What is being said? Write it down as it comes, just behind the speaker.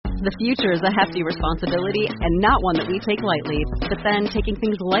The future is a hefty responsibility and not one that we take lightly. But then taking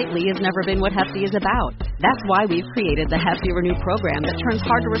things lightly has never been what Hefty is about. That's why we've created the Hefty Renew program that turns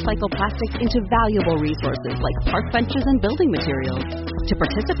hard-to-recycle plastics into valuable resources like park benches and building materials. To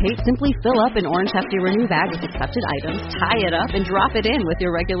participate, simply fill up an orange Hefty Renew bag with accepted items, tie it up, and drop it in with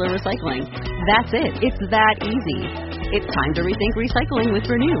your regular recycling. That's it. It's that easy. It's time to rethink recycling with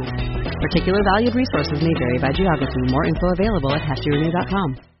Renew. Particular valued resources may vary by geography. More info available at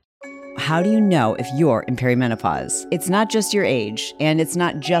heftyrenew.com. How do you know if you're in perimenopause? It's not just your age, and it's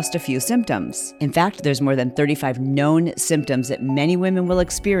not just a few symptoms. In fact, there's more than 35 known symptoms that many women will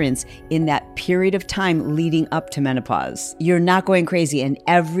experience in that period of time leading up to menopause. You're not going crazy, and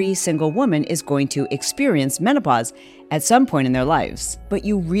every single woman is going to experience menopause at some point in their lives. But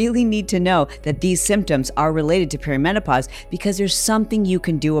you really need to know that these symptoms are related to perimenopause because there's something you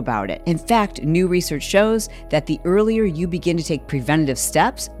can do about it. In fact, new research shows that the earlier you begin to take preventative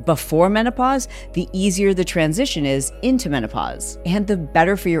steps before menopause, the easier the transition is into menopause, and the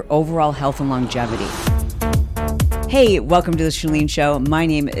better for your overall health and longevity. Hey, welcome to the Chalene Show. My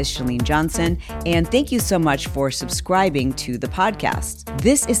name is Chalene Johnson, and thank you so much for subscribing to the podcast.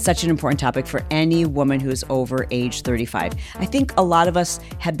 This is such an important topic for any woman who is over age 35. I think a lot of us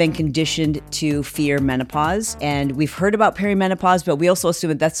have been conditioned to fear menopause, and we've heard about perimenopause, but we also assume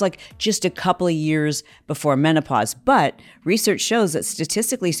that that's like just a couple of years before menopause. But research shows that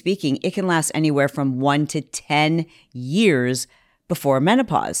statistically speaking, it can last anywhere from 1 to 10 years before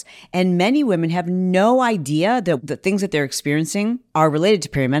menopause. And many women have no idea that the things that they're experiencing are related to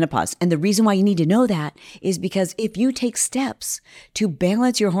perimenopause. And the reason why you need to know that is because if you take steps to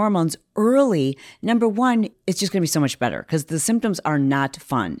balance your hormones early, number one, it's just going to be so much better because the symptoms are not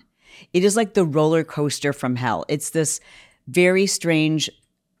fun. It is like the roller coaster from hell. It's this very strange,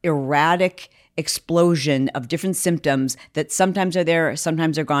 erratic explosion of different symptoms that sometimes are there,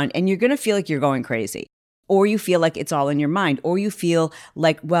 sometimes are gone, and you're going to feel like you're going crazy. Or you feel like it's all in your mind, or you feel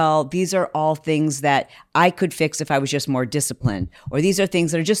like, well, these are all things that I could fix if I was just more disciplined, or these are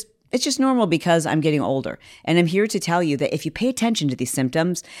things that are it's just normal because I'm getting older. And I'm here to tell you that if you pay attention to these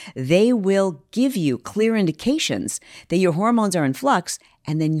symptoms, they will give you clear indications that your hormones are in flux,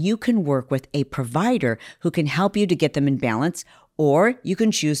 and then you can work with a provider who can help you to get them in balance. Or you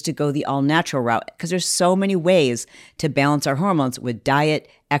can choose to go the all-natural route because there's so many ways to balance our hormones with diet,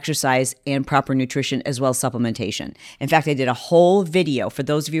 exercise, and proper nutrition, as well as supplementation. In fact, I did a whole video for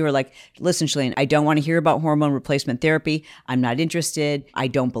those of you who are like, listen, Chalene, I don't want to hear about hormone replacement therapy. I'm not interested. I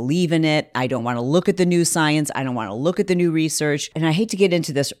don't believe in it. I don't want to look at the new science. I don't want to look at the new research. And I hate to get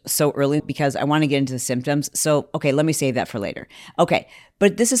into this so early because I want to get into the symptoms. So, okay, let me save that for later. Okay.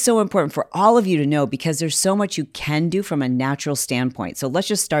 But this is so important for all of you to know because there's so much you can do from a natural standpoint. So let's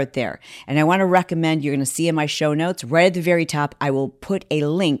just start there. And I want to recommend, you're going to see in my show notes, right at the very top, I will put a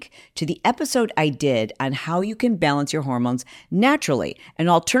link to the episode I did on how you can balance your hormones naturally, an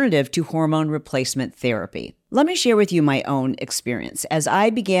alternative to hormone replacement therapy. Let me share with you my own experience. As I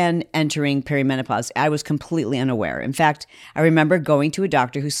began entering perimenopause, I was completely unaware. In fact, I remember going to a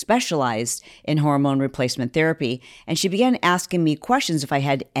doctor who specialized in hormone replacement therapy, and she began asking me questions if I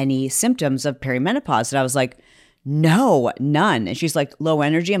had any symptoms of perimenopause. And I was like, no, none. And she's like, low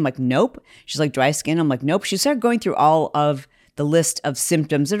energy? I'm like, nope. She's like, dry skin? I'm like, nope. She started going through all of the list of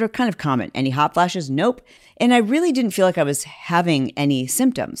symptoms that are kind of common. Any hot flashes? Nope. And I really didn't feel like I was having any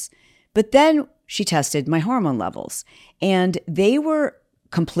symptoms. But then she tested my hormone levels, and they were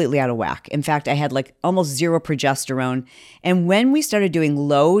completely out of whack. In fact, I had like almost zero progesterone. And when we started doing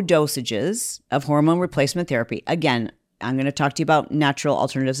low dosages of hormone replacement therapy, again, I'm going to talk to you about natural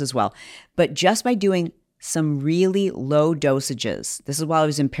alternatives as well, but just by doing some really low dosages, this is while I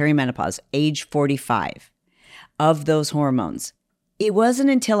was in perimenopause, age 45, of those hormones, it wasn't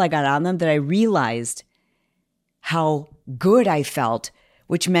until I got on them that I realized how good I felt,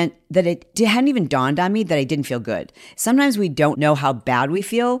 which meant that it hadn't even dawned on me that I didn't feel good. Sometimes we don't know how bad we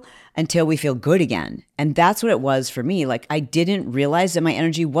feel until we feel good again. And that's what it was for me. Like, I didn't realize that my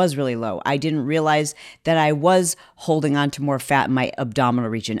energy was really low. I didn't realize that I was holding on to more fat in my abdominal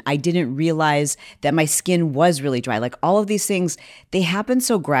region. I didn't realize that my skin was really dry. Like, all of these things, they happen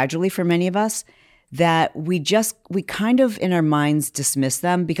so gradually for many of us that we kind of in our minds dismiss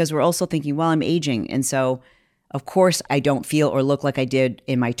them because we're also thinking, well, I'm aging. And so of course, I don't feel or look like I did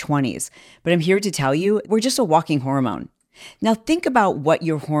in my 20s, but I'm here to tell you, we're just a walking hormone. Now think about what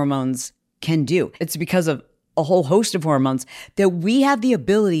your hormones can do. It's because of a whole host of hormones that we have the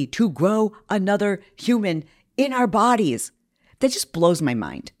ability to grow another human in our bodies. That just blows my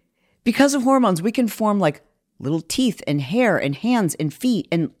mind. Because of hormones, we can form like little teeth and hair and hands and feet.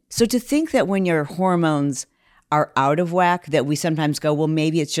 And so to think that when your hormones are out of whack that we sometimes go, well,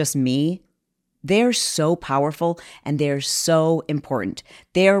 maybe it's just me. They're so powerful and they're so important.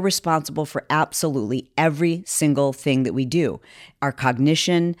 They are responsible for absolutely every single thing that we do. Our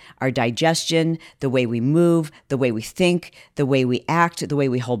cognition, our digestion, the way we move, the way we think, the way we act, the way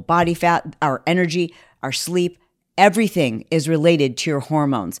we hold body fat, our energy, our sleep, everything is related to your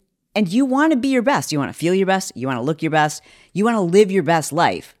hormones. And you want to be your best. You want to feel your best. You want to look your best. You want to live your best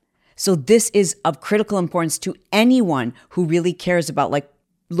life. So this is of critical importance to anyone who really cares about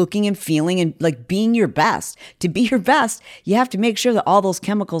looking and feeling and being your best. To be your best, you have to make sure that all those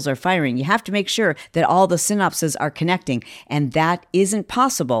chemicals are firing. You have to make sure that all the synapses are connecting. And that isn't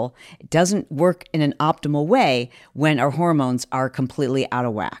possible. It doesn't work in an optimal way when our hormones are completely out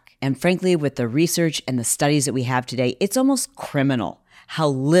of whack. And frankly, with the research and the studies that we have today, it's almost criminal how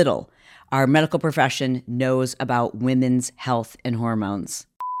little our medical profession knows about women's health and hormones.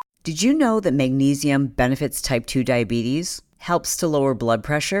 Did you know that magnesium benefits type 2 diabetes, helps to lower blood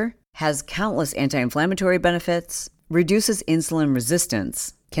pressure, has countless anti-inflammatory benefits, reduces insulin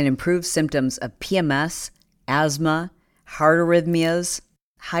resistance, can improve symptoms of PMS, asthma, heart arrhythmias,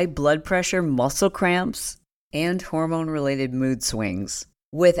 high blood pressure, muscle cramps, and hormone-related mood swings?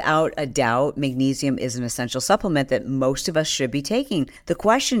 Without a doubt, magnesium is an essential supplement that most of us should be taking. The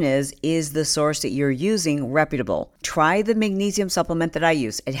question is the source that you're using reputable? Try the magnesium supplement that I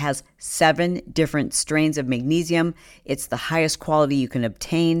use. It has 7 different strains of magnesium. It's the highest quality you can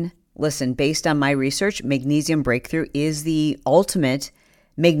obtain. Listen, based on my research, Magnesium Breakthrough is the ultimate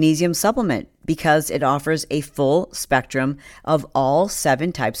magnesium supplement because it offers a full spectrum of all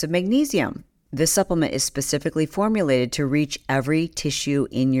 7 types of magnesium. This supplement is specifically formulated to reach every tissue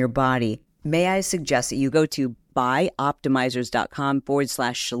in your body. May I suggest that you go to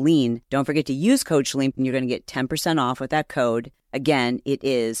buyoptimizers.com/Chalene. Don't forget to use code Chalene and you're going to get 10% off with that code. Again, it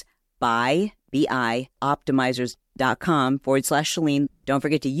is buyoptimizers.com/Chalene. Don't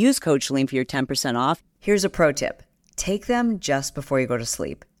forget to use code Chalene for your 10% off. Here's a pro tip. Take them just before you go to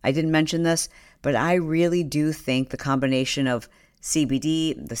sleep. I didn't mention this, but I really do think the combination of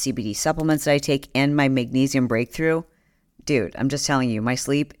CBD, the CBD supplements that I take, and my Magnesium Breakthrough, dude, I'm just telling you, my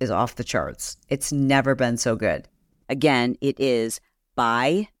sleep is off the charts. It's never been so good. Again, it is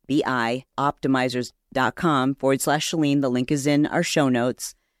buyoptimizers.com/Chalene. The link is in our show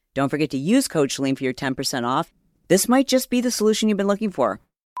notes. Don't forget to use code Chalene for your 10% off. This might just be the solution you've been looking for.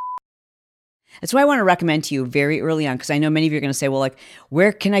 That's why I want to recommend to you very early on, because I know many of you are going to say, well,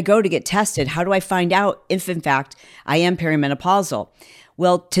 where can I go to get tested? How do I find out if, in fact, I am perimenopausal?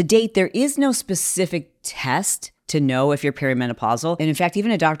 Well, to date, there is no specific test to know if you're perimenopausal. And in fact,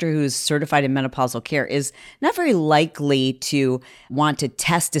 even a doctor who's certified in menopausal care is not very likely to want to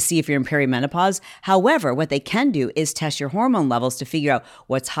test to see if you're in perimenopause. However, what they can do is test your hormone levels to figure out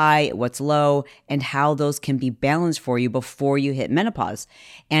what's high, what's low, and how those can be balanced for you before you hit menopause.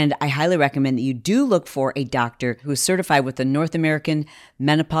 And I highly recommend that you do look for a doctor who is certified with the North American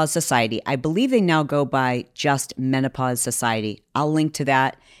Menopause Society. I believe they now go by just Menopause Society. I'll link to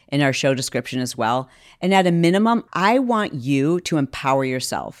that in our show description as well. And at a minimum, I want you to empower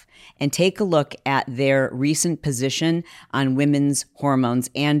yourself and take a look at their recent position on women's hormones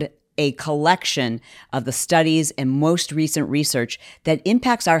and a collection of the studies and most recent research that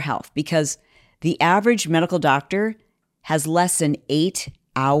impacts our health, because the average medical doctor has less than 8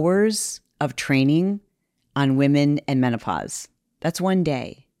 hours of training on women and menopause. That's one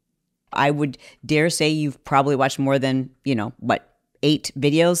day. I would dare say you've probably watched more than, 8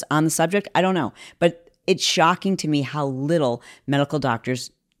 videos on the subject. I don't know. But it's shocking to me how little medical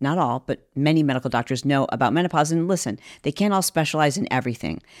doctors, not all, but many medical doctors know about menopause. And listen, they can't all specialize in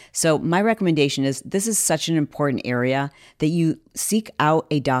everything. So my recommendation is this is such an important area that you seek out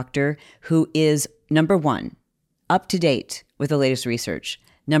a doctor who is, number 1, up to date with the latest research.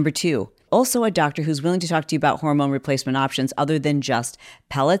 Number 2, also a doctor who's willing to talk to you about hormone replacement options other than just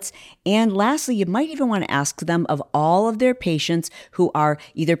pellets. And lastly, you might even want to ask them, of all of their patients who are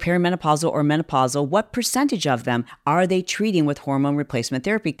either perimenopausal or menopausal, what percentage of them are they treating with hormone replacement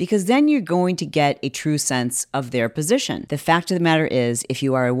therapy? Because then you're going to get a true sense of their position. The fact of the matter is, if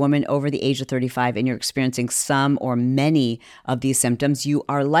you are a woman over the age of 35 and you're experiencing some or many of these symptoms, you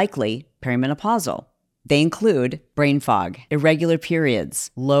are likely perimenopausal. They include brain fog, irregular periods,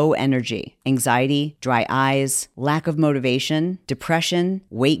 low energy, anxiety, dry eyes, lack of motivation, depression,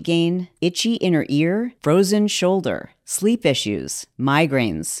 weight gain, itchy inner ear, frozen shoulder, sleep issues,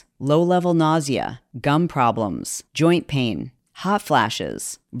 migraines, low-level nausea, gum problems, joint pain, hot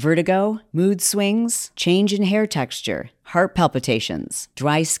flashes, vertigo, mood swings, change in hair texture, heart palpitations,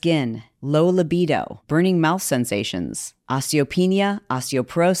 dry skin, low libido, burning mouth sensations, osteopenia,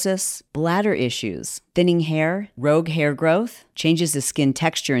 osteoporosis, bladder issues, thinning hair, rogue hair growth, changes to skin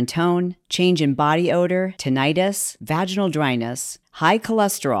texture and tone, change in body odor, tinnitus, vaginal dryness, high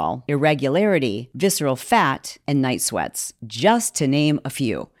cholesterol, irregularity, visceral fat, and night sweats, just to name a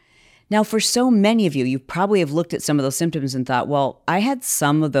few. Now, for so many of you, you probably have looked at some of those symptoms and thought, well, I had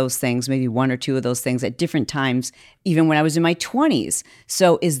some of those things, maybe one or two of those things at different times, even when I was in my 20s.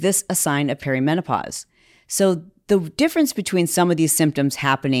 So is this a sign of perimenopause? So the difference between some of these symptoms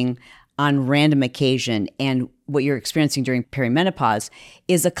happening on random occasion and what you're experiencing during perimenopause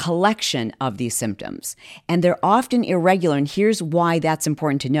is a collection of these symptoms. And they're often irregular. And here's why that's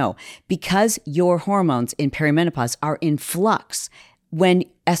important to know. Because your hormones in perimenopause are in flux. When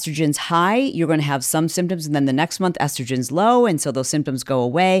estrogen's high, you're going to have some symptoms, and then the next month estrogen's low, and so those symptoms go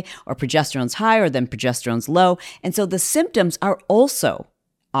away, or progesterone's high, or then progesterone's low. And so the symptoms are also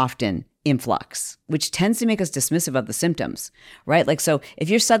often in flux, which tends to make us dismissive of the symptoms, right? Like, so if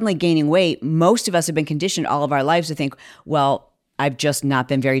you're suddenly gaining weight, most of us have been conditioned all of our lives to think, well, I've just not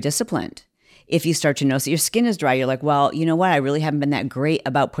been very disciplined. If you start to notice that your skin is dry, you're like, well, you know what? I really haven't been that great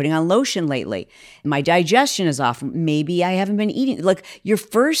about putting on lotion lately. My digestion is off. Maybe I haven't been eating. Like, your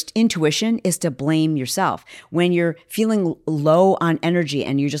first intuition is to blame yourself. When you're feeling low on energy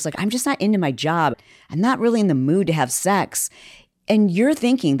and you're just like, I'm just not into my job. I'm not really in the mood to have sex. And you're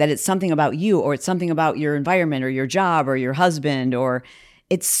thinking that it's something about you, or it's something about your environment or your job or your husband, or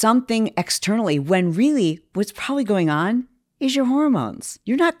it's something externally, when really what's probably going on is your hormones.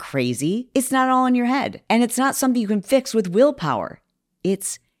 You're not crazy. It's not all in your head. And it's not something you can fix with willpower.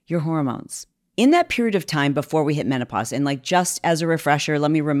 It's your hormones. In that period of time before we hit menopause, and like just as a refresher,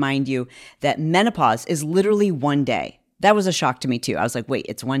 let me remind you that menopause is literally one day. That was a shock to me too. I was like, wait,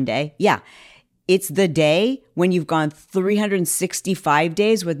 it's one day? Yeah. It's the day when you've gone 365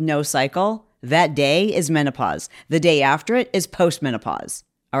 days with no cycle. That day is menopause. The day after it is postmenopause.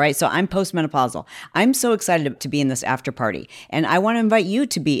 All right, so I'm postmenopausal. I'm so excited to be in this after party. And I want to invite you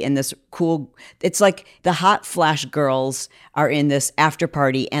to be in this cool, it's like the hot flash girls are in this after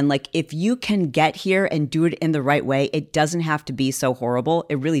party. And like, if you can get here and do it in the right way, it doesn't have to be so horrible.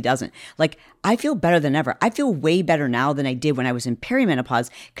 It really doesn't. Like, I feel better than ever. I feel way better now than I did when I was in perimenopause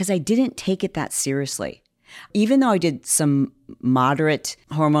because I didn't take it that seriously. Even though I did some moderate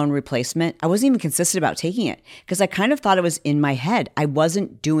hormone replacement, I wasn't even consistent about taking it because I kind of thought it was in my head. I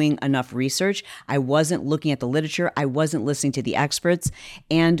wasn't doing enough research. I wasn't looking at the literature. I wasn't listening to the experts.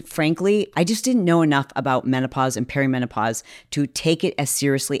 And frankly, I just didn't know enough about menopause and perimenopause to take it as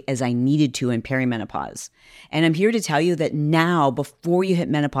seriously as I needed to in perimenopause. And I'm here to tell you that now, before you hit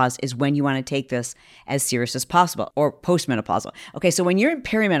menopause, is when you want to take this as serious as possible, or postmenopausal. Okay, so when you're in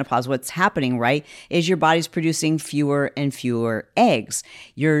perimenopause, what's happening, right, is your body's producing fewer and fewer eggs.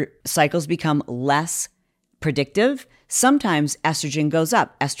 Your cycles become less predictive. Sometimes estrogen goes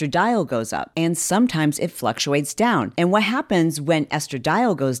up, estradiol goes up, and sometimes it fluctuates down. And what happens when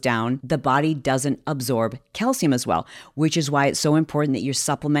estradiol goes down, the body doesn't absorb calcium as well, which is why it's so important that you're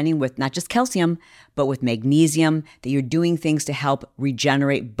supplementing with not just calcium, but with magnesium, that you're doing things to help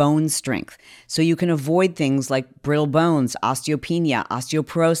regenerate bone strength. So you can avoid things like brittle bones, osteopenia,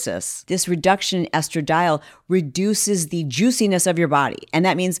 osteoporosis. This reduction in estradiol reduces the juiciness of your body. And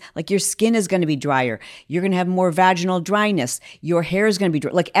that means like your skin is going to be drier. You're going to have more vaginal dryness. Your hair is going to be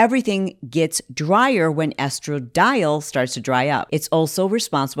dry. Like everything gets drier when estradiol starts to dry up. It's also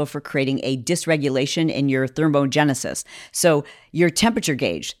responsible for creating a dysregulation in your thermogenesis. So your temperature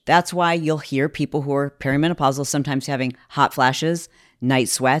gauge, that's why you'll hear people who are perimenopausal sometimes having hot flashes, night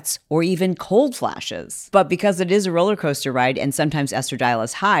sweats, or even cold flashes. But because it is a roller coaster ride and sometimes estradiol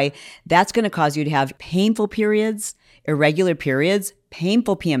is high, that's going to cause you to have painful periods, irregular periods,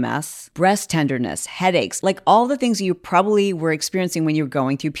 painful PMS, breast tenderness, headaches, like all the things you probably were experiencing when you were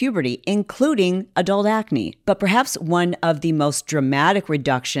going through puberty, including adult acne. But perhaps one of the most dramatic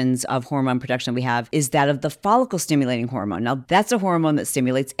reductions of hormone production we have is that of the follicle-stimulating hormone. Now, that's a hormone that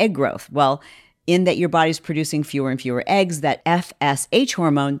stimulates egg growth. Well, in that your body's producing fewer and fewer eggs, that FSH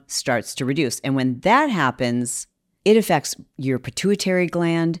hormone starts to reduce. And when that happens, it affects your pituitary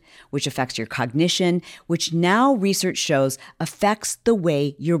gland, which affects your cognition, which now research shows affects the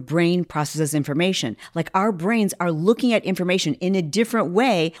way your brain processes information. Like our brains are looking at information in a different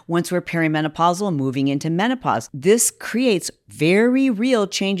way once we're perimenopausal moving into menopause. This creates very real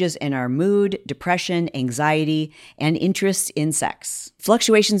changes in our mood, depression, anxiety, and interest in sex.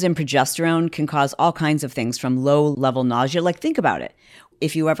 Fluctuations in progesterone can cause all kinds of things from low-level nausea. Like think about it.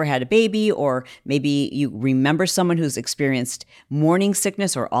 if you ever had a baby, or maybe you remember someone who's experienced morning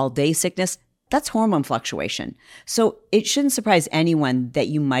sickness or all day sickness, that's hormone fluctuation. So it shouldn't surprise anyone that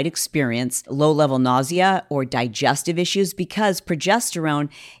you might experience low-level nausea or digestive issues, because progesterone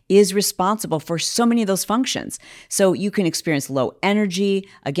is responsible for so many of those functions. So you can experience low energy,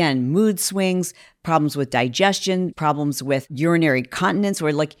 again, mood swings, problems with digestion, problems with urinary continence,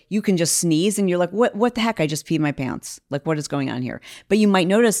 where like you can just sneeze and you're like, what the heck? I just peed my pants. Like, what is going on here? But you might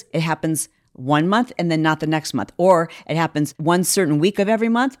notice it happens one month and then not the next month, or it happens one certain week of every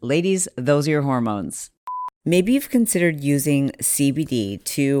month. Ladies, those are your hormones. Maybe you've considered using CBD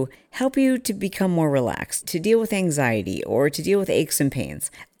to help you to become more relaxed, to deal with anxiety, or to deal with aches and pains.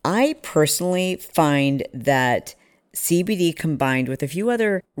 I personally find that CBD combined with a few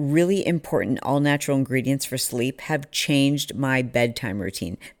other really important all-natural ingredients for sleep have changed my bedtime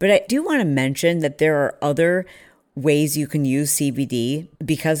routine. But I do want to mention that there are other ways you can use CBD,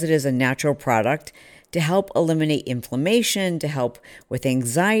 because it is a natural product, to help eliminate inflammation, to help with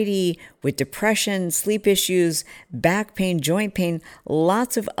anxiety, with depression, sleep issues, back pain, joint pain,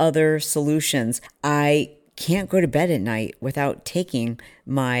 lots of other solutions. I can't go to bed at night without taking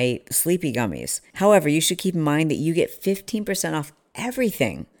my sleepy gummies. However, you should keep in mind that you get 15% off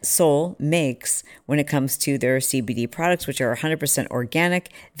everything Soul makes when it comes to their CBD products, which are 100% organic.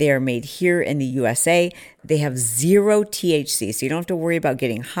 They are made here in the USA. They have 0 THC, so you don't have to worry about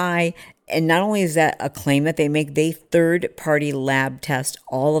getting high. And not only is that a claim that they make, they third-party lab test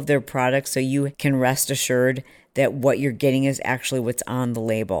all of their products, so you can rest assured that what you're getting is actually what's on the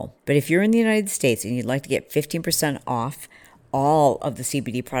label. But if you're in the United States and you'd like to get 15% off all of the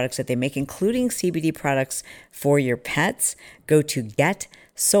CBD products that they make, including CBD products for your pets, go to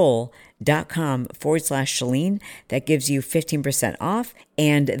getsoul.com/Chalene. That gives you 15% off.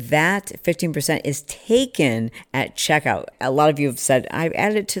 And that 15% is taken at checkout. A lot of you have said, I've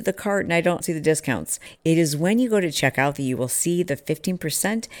added it to the cart and I don't see the discounts. It is when you go to checkout that you will see the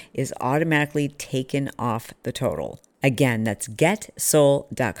 15% is automatically taken off the total. Again, that's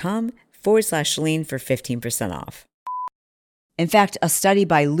getsoul.com/Chalene for 15% off. In fact, a study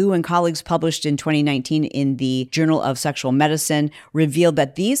by Liu and colleagues published in 2019 in the Journal of Sexual Medicine revealed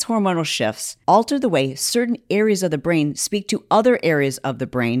that these hormonal shifts alter the way certain areas of the brain speak to other areas of the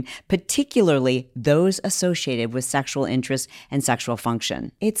brain, particularly those associated with sexual interest and sexual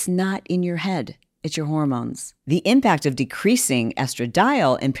function. It's not in your head. It's your hormones. The impact of decreasing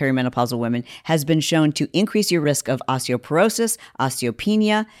estradiol in perimenopausal women has been shown to increase your risk of osteoporosis,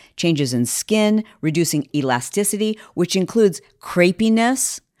 osteopenia, changes in skin, reducing elasticity, which includes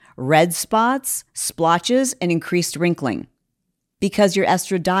crepiness, red spots, splotches, and increased wrinkling, because your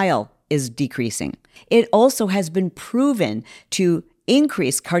estradiol is decreasing. It also has been proven to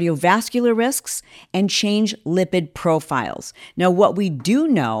increase cardiovascular risks and change lipid profiles. Now, what we do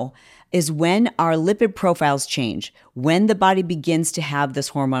know is when our lipid profiles change, when the body begins to have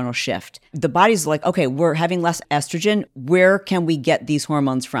this hormonal shift, the body's like, okay, we're having less estrogen. Where can we get these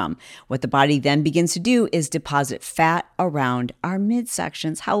hormones from? What the body then begins to do is deposit fat around our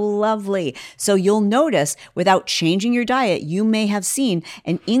midsections. How lovely. So you'll notice without changing your diet, you may have seen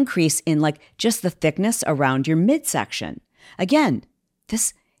an increase in like just the thickness around your midsection. Again,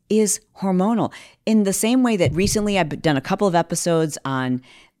 this is hormonal. In the same way that recently I've done a couple of episodes on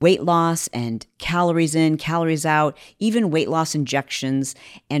weight loss and calories in, calories out, even weight loss injections.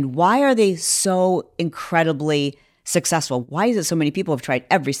 And why are they so incredibly successful? Why is it so many people have tried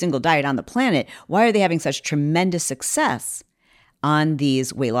every single diet on the planet? Why are they having such tremendous success on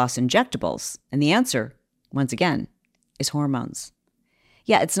these weight loss injectables? And the answer, once again, is hormones.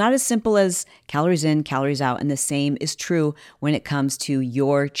 Yeah, it's not as simple as calories in, calories out. And the same is true when it comes to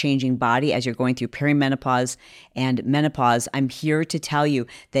your changing body as you're going through perimenopause and menopause. I'm here to tell you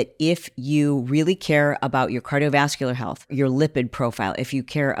that if you really care about your cardiovascular health, your lipid profile, if you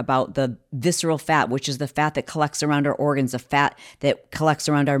care about the visceral fat, which is the fat that collects around our organs, the fat that collects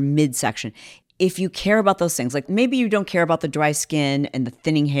around our midsection, if you care about those things, like maybe you don't care about the dry skin and the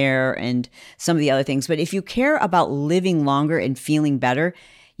thinning hair and some of the other things, but if you care about living longer and feeling better,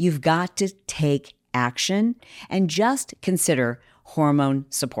 you've got to take action and just consider hormone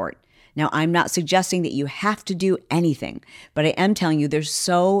support. Now, I'm not suggesting that you have to do anything, but I am telling you there's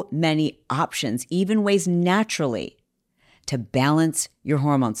so many options, even ways naturally to balance your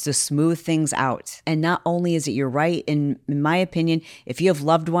hormones, to smooth things out. And not only is it your right, in my opinion, if you have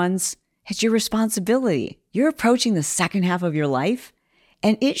loved ones, it's your responsibility. You're approaching the second half of your life,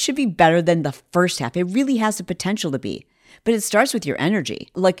 and it should be better than the first half. It really has the potential to be. But it starts with your energy.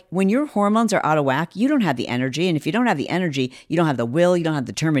 Like when your hormones are out of whack, you don't have the energy. And if you don't have the energy, you don't have the will, you don't have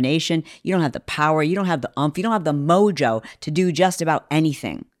the determination, you don't have the power, you don't have the oomph, you don't have the mojo to do just about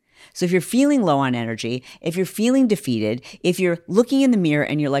anything. So if you're feeling low on energy, if you're feeling defeated, if you're looking in the mirror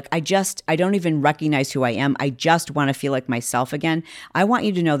and you're like, I don't even recognize who I am, I just want to feel like myself again, I want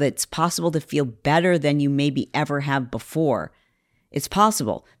you to know that it's possible to feel better than you maybe ever have before. It's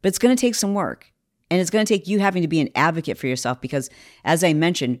possible, but it's going to take some work. And it's going to take you having to be an advocate for yourself because, as I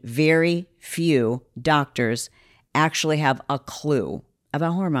mentioned, very few doctors actually have a clue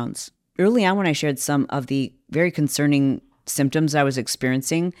about hormones. Early on when I shared some of the very concerning symptoms I was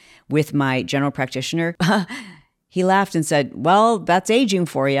experiencing with my general practitioner, he laughed and said, well, that's aging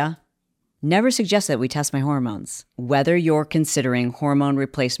for you. Never suggest that we test my hormones. Whether you're considering hormone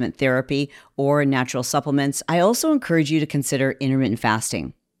replacement therapy or natural supplements, I also encourage you to consider intermittent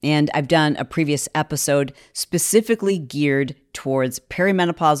fasting. And I've done a previous episode specifically geared towards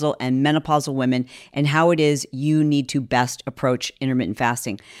perimenopausal and menopausal women and how it is you need to best approach intermittent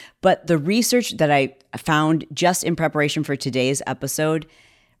fasting. But the research that I found just in preparation for today's episode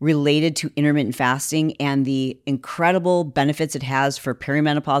related to intermittent fasting and the incredible benefits it has for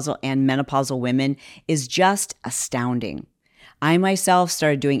perimenopausal and menopausal women is just astounding. I myself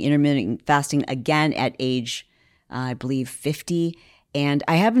started doing intermittent fasting again at age, I believe, 50. And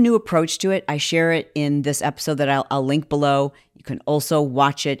I have a new approach to it. I share it in this episode that I'll link below. You can also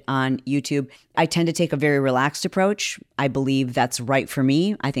watch it on YouTube. I tend to take a very relaxed approach. I believe that's right for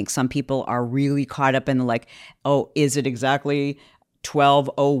me. I think some people are really caught up in the like, oh, is it exactly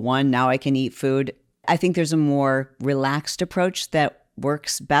 12:01? Now I can eat food. I think there's a more relaxed approach that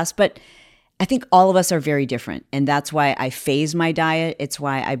works best. But I think all of us are very different. And that's why I phase my diet. It's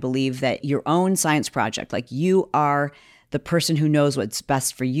why I believe that your own science project, like you are the person who knows what's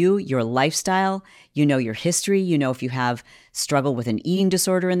best for you, your lifestyle, you know your history, you know if you have struggled with an eating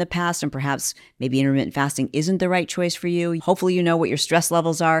disorder in the past and perhaps maybe intermittent fasting isn't the right choice for you. Hopefully you know what your stress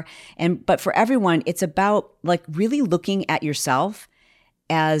levels are. But for everyone, it's about like really looking at yourself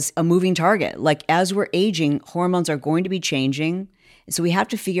as a moving target. Like as we're aging, hormones are going to be changing. So we have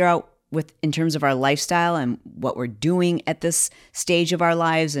to figure out in terms of our lifestyle and what we're doing at this stage of our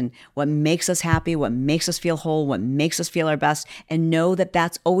lives and what makes us happy, what makes us feel whole, what makes us feel our best, and know that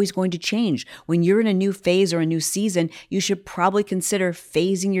that's always going to change. When you're in a new phase or a new season, you should probably consider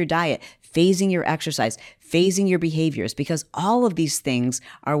phasing your diet, phasing your exercise, phasing your behaviors, because all of these things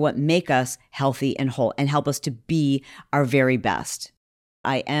are what make us healthy and whole and help us to be our very best.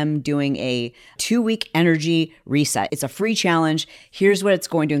 I am doing a 2-week energy reset. It's a free challenge. Here's what it's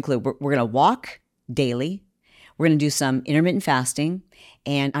going to include. We're going to walk daily. We're going to do some intermittent fasting.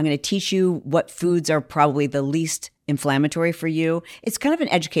 And I'm going to teach you what foods are probably the least inflammatory for you. It's kind of an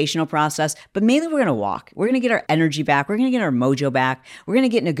educational process, but mainly we're going to walk. We're going to get our energy back. We're going to get our mojo back. We're going to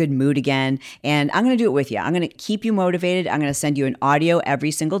get in a good mood again. And I'm going to do it with you. I'm going to keep you motivated. I'm going to send you an audio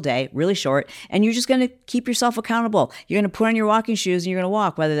every single day, really short. And you're just going to keep yourself accountable. You're going to put on your walking shoes and you're going to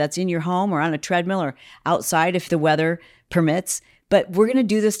walk, whether that's in your home or on a treadmill or outside if the weather permits. But we're going to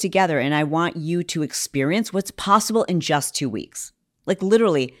do this together. And I want you to experience what's possible in just 2 weeks. Like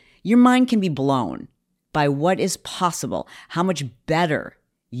literally, your mind can be blown by what is possible, how much better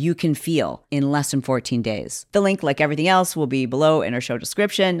you can feel in less than 14 days. The link, like everything else, will be below in our show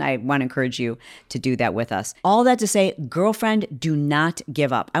description. I want to encourage you to do that with us. All that to say, girlfriend, do not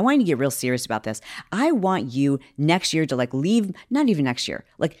give up. I want you to get real serious about this. I want you next year to leave, not even next year,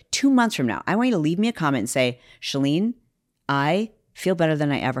 2 months from now, I want you to leave me a comment and say, Shalene, I feel better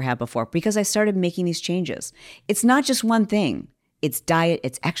than I ever have before because I started making these changes. It's not just one thing. It's diet,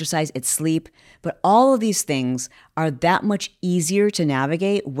 it's exercise, it's sleep, but all of these things are that much easier to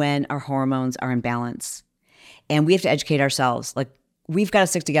navigate when our hormones are in balance. And we have to educate ourselves. We've got to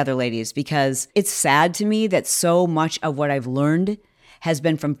stick together, ladies, because it's sad to me that so much of what I've learned has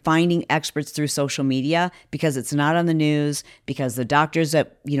been from finding experts through social media because it's not on the news, because the doctors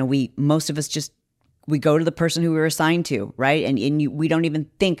that, most of us just we go to the person who we're assigned to, right? And we don't even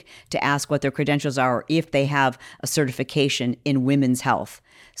think to ask what their credentials are or if they have a certification in women's health.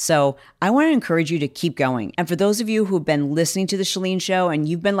 So I want to encourage you to keep going. And for those of you who've been listening to the Shalene Show and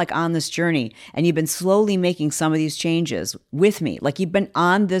you've been on this journey and you've been slowly making some of these changes with me, you've been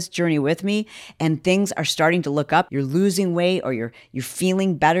on this journey with me and things are starting to look up, you're losing weight or you're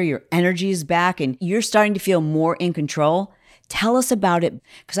feeling better, your energy is back and you're starting to feel more in control. Tell us about it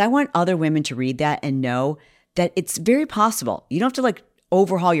because I want other women to read that and know that it's very possible. You don't have to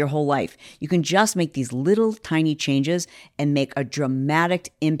overhaul your whole life. You can just make these little tiny changes and make a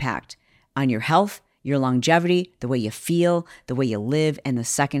dramatic impact on your health, your longevity, the way you feel, the way you live, and the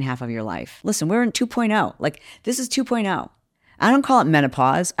second half of your life. Listen, we're in 2.0. Like, this is 2.0. I don't call it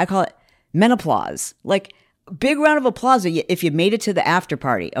menopause. I call it menopause. Like, big round of applause if you made it to the after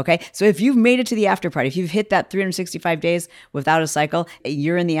party, okay? So if you've made it to the after party, if you've hit that 365 days without a cycle,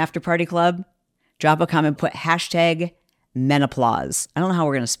 you're in the after party club, drop a comment, put hashtag menopause. I don't know how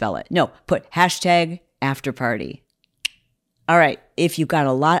we're going to spell it. No, put hashtag after party. All right. If you got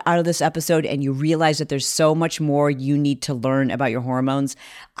a lot out of this episode and you realize that there's so much more you need to learn about your hormones,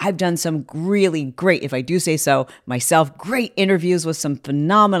 I've done some really great, if I do say so myself, great interviews with some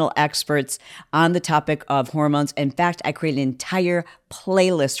phenomenal experts on the topic of hormones. In fact, I created an entire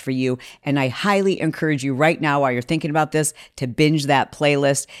playlist for you, and I highly encourage you right now while you're thinking about this to binge that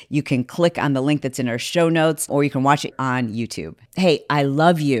playlist. You can click on the link that's in our show notes, or you can watch it on YouTube. Hey, I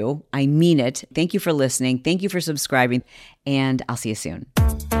love you. I mean it. Thank you for listening. Thank you for subscribing, and I'll see you soon.